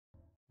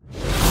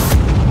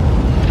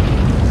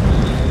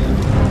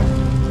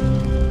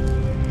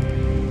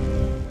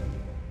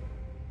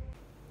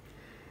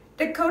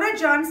Dakota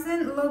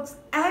Johnson looks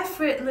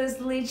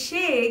effortlessly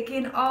chic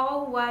in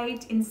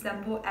all-white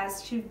ensemble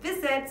as she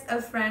visits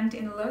a friend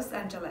in Los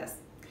Angeles.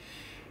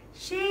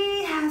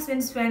 She has been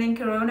spending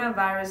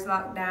coronavirus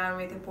lockdown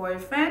with her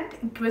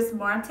boyfriend, Chris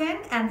Martin,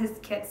 and his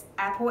kids,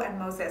 Apple and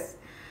Moses.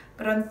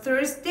 But on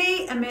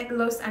Thursday, amid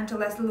Los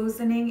Angeles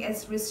loosening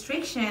its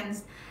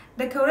restrictions,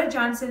 Dakota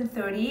Johnson,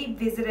 30,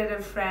 visited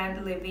a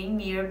friend living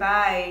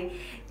nearby.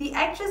 The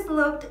actress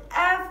looked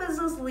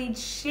effortlessly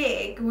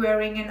chic,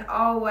 wearing an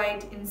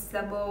all-white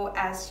ensemble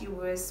as she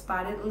was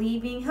spotted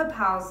leaving her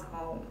pal's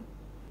home.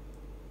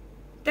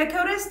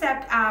 Dakota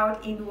stepped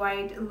out in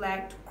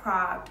white-legged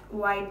cropped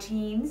white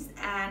jeans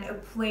and a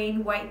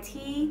plain white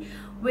tee,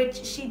 which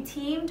she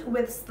teamed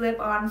with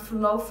slip-on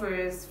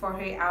loafers for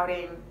her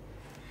outing.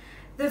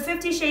 The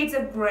 50 Shades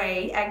of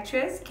Grey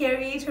actress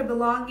carried her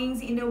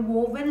belongings in a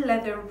woven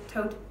leather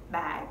tote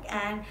bag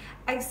and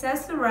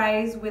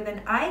accessorized with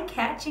an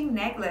eye-catching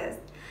necklace.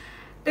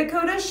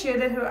 Dakota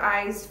shielded her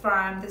eyes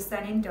from the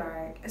sun and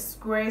dark,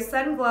 square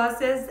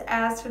sunglasses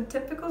as her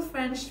typical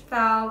French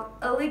fell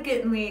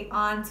elegantly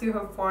onto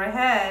her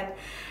forehead.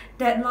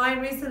 Deadline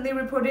recently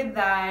reported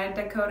that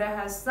Dakota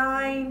has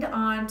signed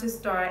on to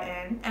star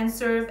in and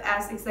serve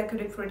as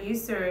executive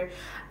producer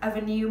of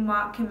a new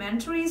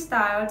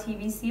mockumentary-style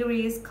TV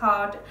series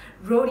called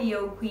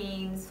Rodeo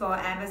Queens for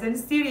Amazon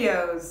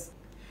Studios.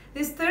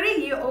 This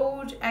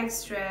 30-year-old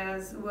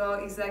actress will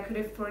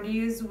executive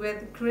produce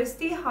with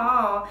Christy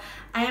Hall,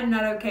 I Am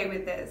Not Okay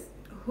With This,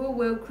 who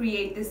will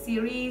create the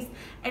series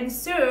and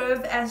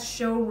serve as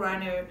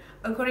showrunner,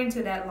 according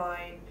to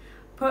Deadline.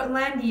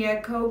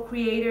 Portlandia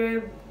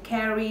co-creator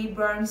Carrie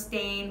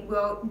Bernstein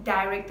will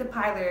direct the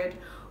pilot,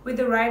 with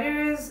the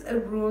writers'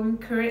 room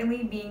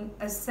currently being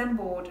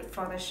assembled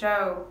for the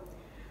show.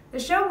 The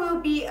show will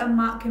be a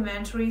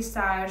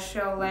mockumentary-style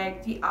show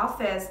like The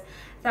Office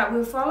that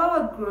will follow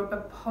a group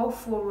of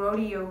hopeful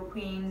rodeo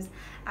queens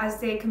as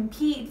they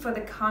compete for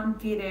the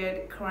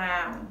coveted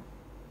crown.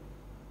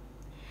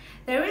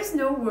 There is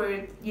no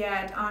word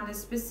yet on the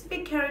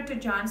specific character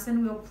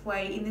Johnson will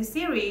play in the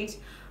series,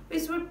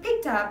 which were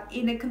picked up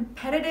in a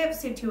competitive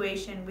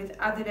situation with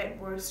other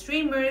network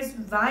streamers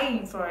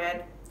vying for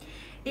it.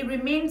 It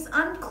remains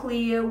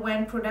unclear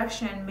when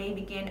production may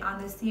begin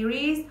on the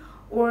series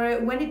or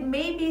when it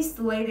may be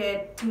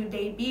slated to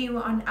debut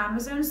on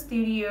Amazon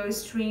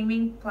Studios'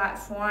 streaming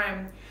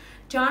platform.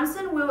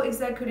 Johnson will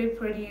executive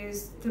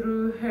produce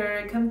through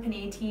her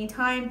company Tea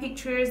Time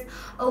Pictures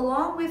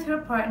along with her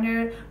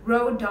partner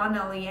Ro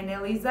Donnelly and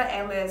Eliza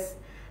Ellis.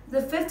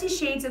 The 50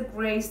 Shades of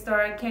Grey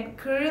star can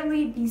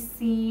currently be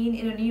seen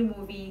in a new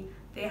movie,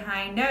 The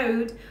High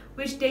Note,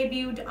 which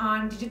debuted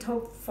on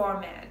digital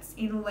formats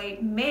in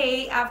late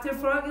May after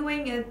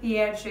foregoing a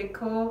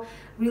theatrical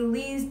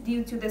release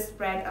due to the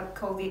spread of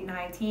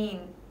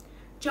COVID-19.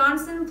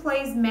 Johnson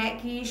plays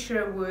Maggie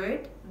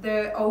Sherwood,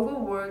 the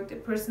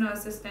overworked personal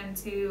assistant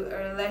to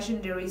a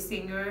legendary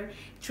singer,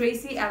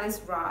 Tracy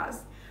Ellis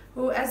Ross,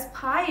 who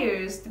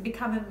aspires to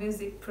become a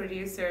music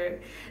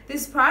producer.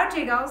 This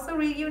project also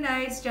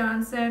reunites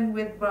Johnson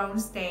with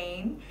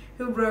Bernstein,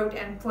 who wrote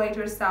and played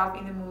herself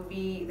in the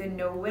movie The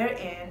Nowhere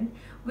Inn,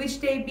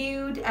 which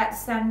debuted at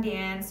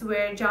Sundance,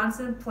 where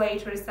Johnson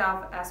played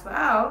herself as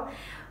well.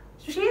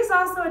 She is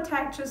also a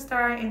texture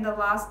star in The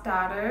Lost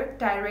Daughter,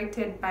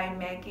 directed by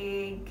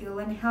Maggie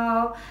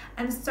Gyllenhaal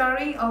and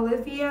starring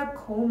Olivia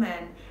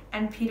Colman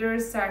and Peter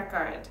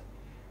Sarsgaard.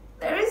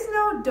 There is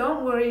no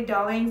Don't Worry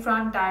Darling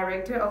from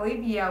director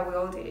Olivia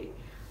Wilde,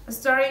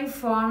 starring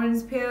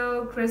Florence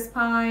Pugh, Chris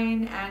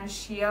Pine, and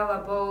Shia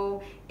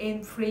LaBeouf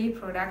in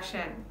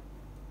pre-production.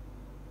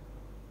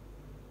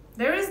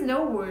 There is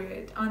no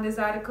word on this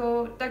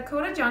article.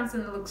 Dakota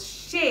Johnson looks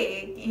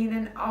chic in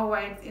an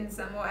all-white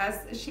ensemble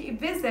as she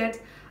visits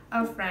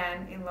a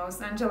friend in Los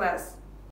Angeles.